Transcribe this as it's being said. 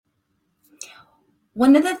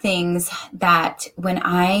One of the things that when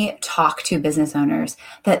I talk to business owners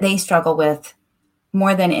that they struggle with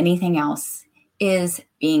more than anything else is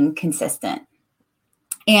being consistent.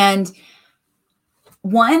 And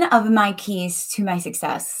one of my keys to my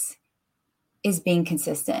success is being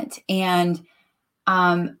consistent. And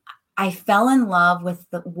um, I fell in love with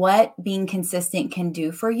what being consistent can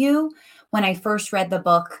do for you when I first read the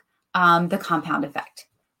book, The Compound Effect.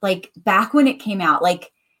 Like back when it came out,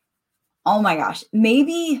 like, oh my gosh,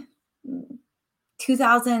 maybe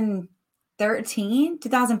 2013,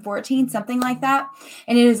 2014, something like that.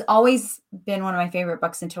 And it has always been one of my favorite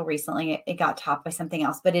books until recently. It got topped by something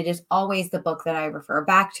else, but it is always the book that I refer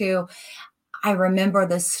back to. I remember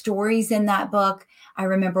the stories in that book. I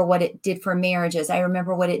remember what it did for marriages. I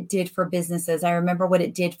remember what it did for businesses. I remember what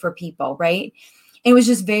it did for people, right? It was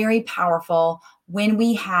just very powerful when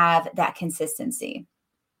we have that consistency.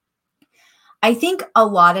 I think a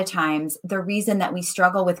lot of times the reason that we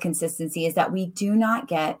struggle with consistency is that we do not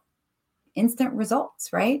get instant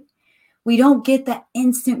results, right? We don't get the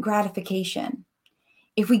instant gratification.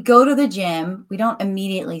 If we go to the gym, we don't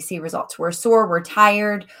immediately see results. We're sore, we're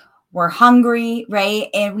tired, we're hungry, right?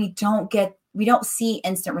 And we don't see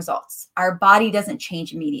instant results. Our body doesn't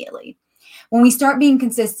change immediately. When we start being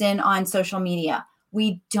consistent on social media,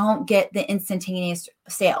 we don't get the instantaneous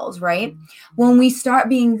sales, right? When we start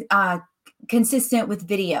being consistent with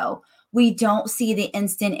video, we don't see the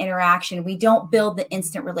instant interaction. We don't build the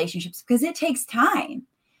instant relationships because it takes time,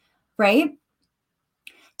 right?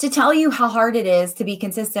 To tell you how hard it is to be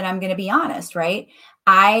consistent, I'm going to be honest, right?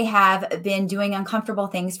 I have been doing uncomfortable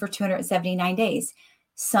things for 279 days.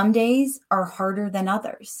 Some days are harder than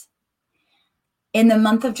others. In the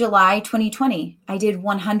month of July 2020, I did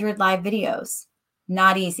 100 live videos.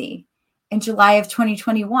 Not easy. In July of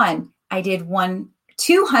 2021, I did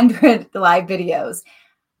 200 live videos.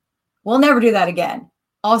 We'll never do that again.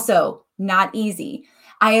 Also, not easy.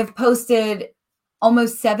 I have posted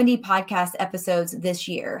almost 70 podcast episodes this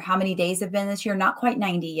year. How many days have been this year? Not quite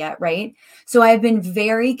 90 yet, right? So I've been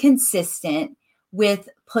very consistent with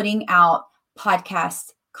putting out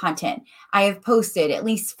podcast content. I have posted at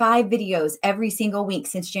least 5 videos every single week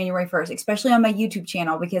since January 1st, especially on my YouTube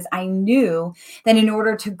channel, because I knew that in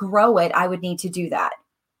order to grow it, I would need to do that.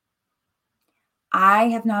 I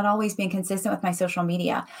have not always been consistent with my social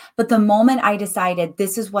media, but the moment I decided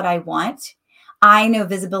this is what I want, I know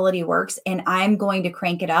visibility works and I'm going to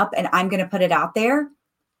crank it up and I'm going to put it out there,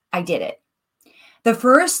 I did it. The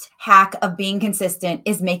first hack of being consistent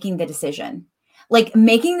is making the decision. Like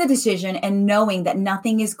making the decision and knowing that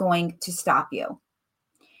nothing is going to stop you.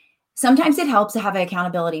 Sometimes it helps to have an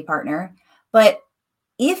accountability partner, but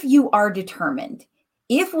if you are determined,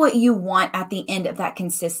 if what you want at the end of that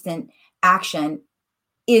consistent action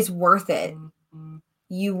is worth it,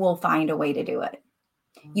 you will find a way to do it.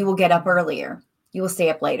 You will get up earlier. You will stay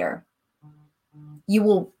up later. You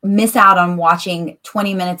will miss out on watching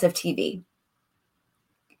 20 minutes of TV.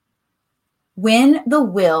 When the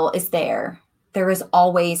will is there, there is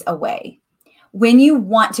always a way. When you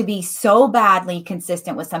want to be so badly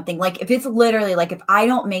consistent with something, like if it's literally like, if I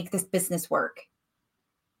don't make this business work,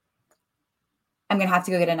 I'm going to have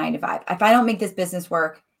to go get a 9-to-5. If I don't make this business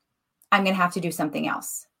work, I'm going to have to do something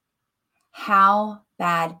else. How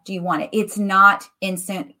bad do you want it? It's not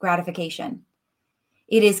instant gratification.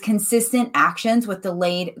 It is consistent actions with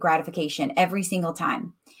delayed gratification every single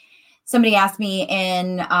time. Somebody asked me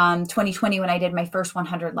in 2020 when I did my first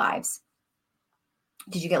 100 lives,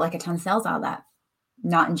 did you get like a ton of sales out of that?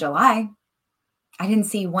 Not in July. I didn't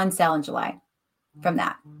see one sale in July from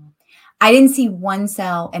that. I didn't see one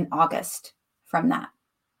sale in August from that.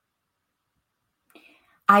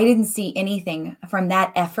 I didn't see anything from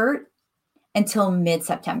that effort until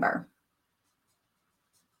mid-September.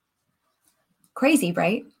 Crazy,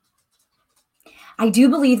 right? I do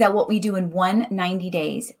believe that what we do in 190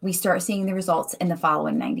 days, we start seeing the results in the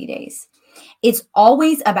following 90 days. It's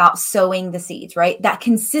always about sowing the seeds, right? That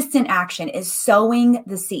consistent action is sowing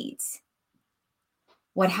the seeds.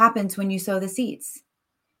 What happens when you sow the seeds?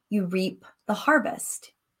 You reap the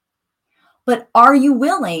harvest. But are you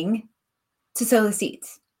willing to sow the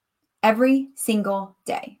seeds every single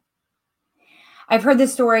day? I've heard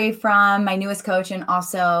this story from my newest coach and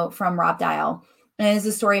also from Rob Dial. And it's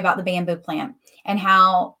a story about the bamboo plant and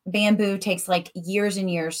how bamboo takes like years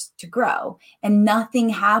and years to grow and nothing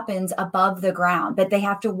happens above the ground, but they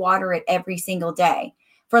have to water it every single day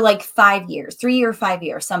for like 5 years, 3 or 5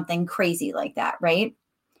 years, something crazy like that, right?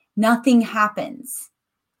 Nothing happens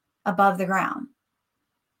above the ground.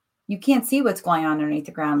 You can't see what's going on underneath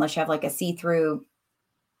the ground unless you have like a see-through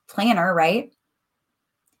planter, right?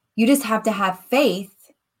 You just have to have faith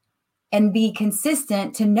and be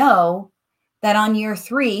consistent to know that on year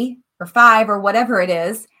 3 or 5 or whatever it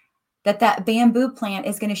is, that bamboo plant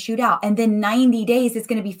is going to shoot out. And then 90 days, it's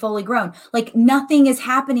going to be fully grown. Like nothing is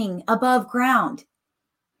happening above ground.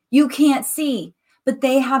 You can't see, but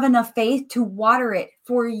they have enough faith to water it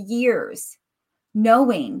for years,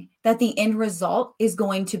 knowing that the end result is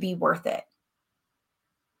going to be worth it.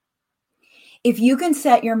 If you can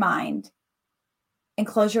set your mind and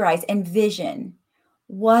close your eyes and vision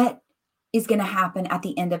what is going to happen at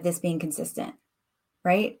the end of this being consistent,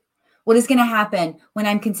 right? What is going to happen when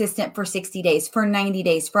I'm consistent for 60 days, for 90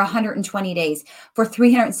 days, for 120 days, for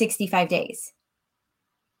 365 days?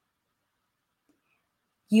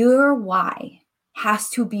 Your why has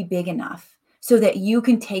to be big enough so that you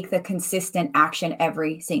can take the consistent action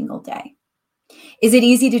every single day. Is it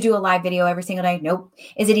easy to do a live video every single day? Nope.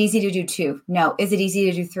 Is it easy to do 2? No. Is it easy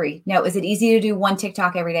to do 3? No. Is it easy to do 1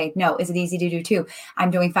 TikTok every day? No. Is it easy to do 2?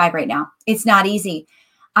 I'm doing 5 right now. It's not easy.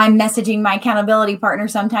 I'm messaging my accountability partner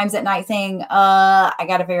sometimes at night saying, I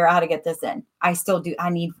got to figure out how to get this in. I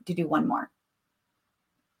need to do 1 more.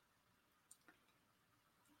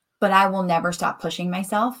 But I will never stop pushing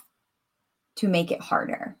myself to make it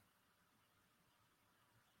harder.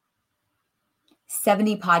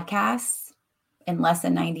 70 podcasts in less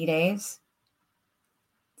than 90 days.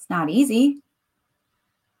 It's not easy,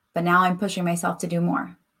 but now I'm pushing myself to do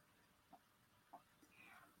more.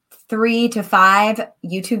 3 to 5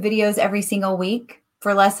 YouTube videos every single week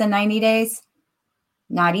for less than 90 days.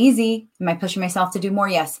 Not easy. Am I pushing myself to do more?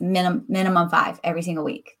 Yes. Minimum 5 every single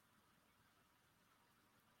week.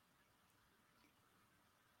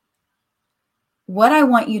 What I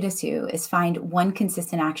want you to do is find one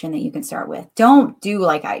consistent action that you can start with. Don't do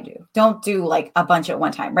like I do. Don't do like a bunch at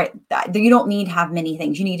one time, right? You don't need to have many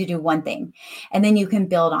things. You need to do one thing. And then you can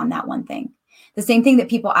build on that one thing. The same thing that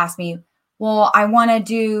people ask me, well, I want to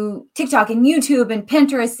do TikTok and YouTube and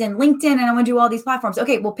Pinterest and LinkedIn, and I want to do all these platforms.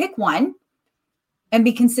 Okay, well, pick one and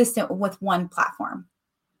be consistent with one platform.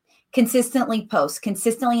 Consistently post,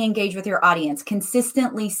 consistently engage with your audience,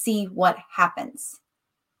 consistently see what happens.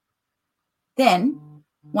 Then,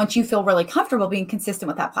 once you feel really comfortable being consistent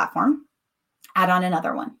with that platform, add on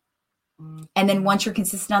another one. And then once you're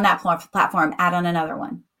consistent on that platform, add on another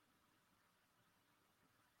one.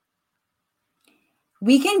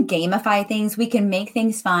 We can gamify things, we can make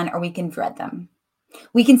things fun, or we can dread them.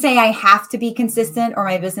 We can say, I have to be consistent or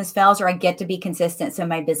my business fails, or I get to be consistent so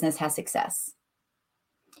my business has success.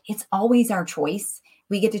 It's always our choice.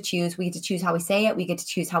 We get to choose. We get to choose how we say it. We get to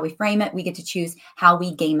choose how we frame it. We get to choose how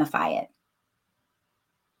we gamify it.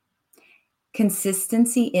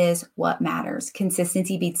 Consistency is what matters.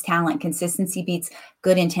 Consistency beats talent. Consistency beats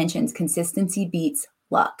good intentions. Consistency beats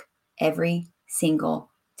luck every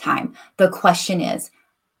single time. The question is,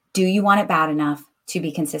 do you want it bad enough to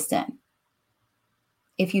be consistent?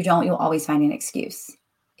 If you don't, you'll always find an excuse.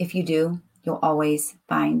 If you do, you'll always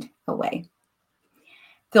find a way.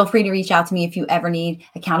 Feel free to reach out to me if you ever need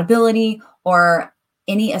accountability or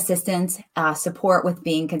any assistance, support with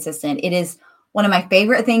being consistent. It is one of my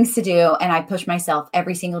favorite things to do, and I push myself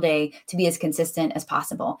every single day to be as consistent as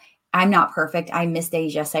possible. I'm not perfect. I miss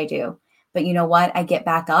days. Yes, I do. But you know what? I get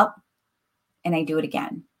back up and I do it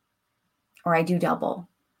again. Or I do double.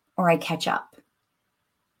 Or I catch up.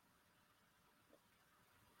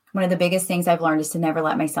 One of the biggest things I've learned is to never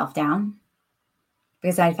let myself down.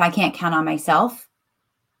 Because if I can't count on myself,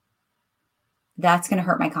 that's going to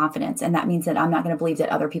hurt my confidence. And that means that I'm not going to believe that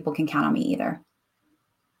other people can count on me either.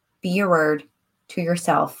 Be your word to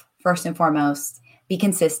yourself, first and foremost. Be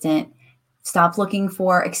consistent. Stop looking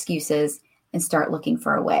for excuses and start looking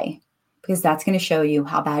for a way. Because that's going to show you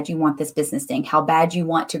how bad you want this business thing, how bad you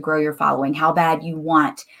want to grow your following, how bad you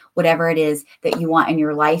want whatever it is that you want in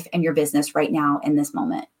your life and your business right now in this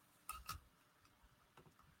moment.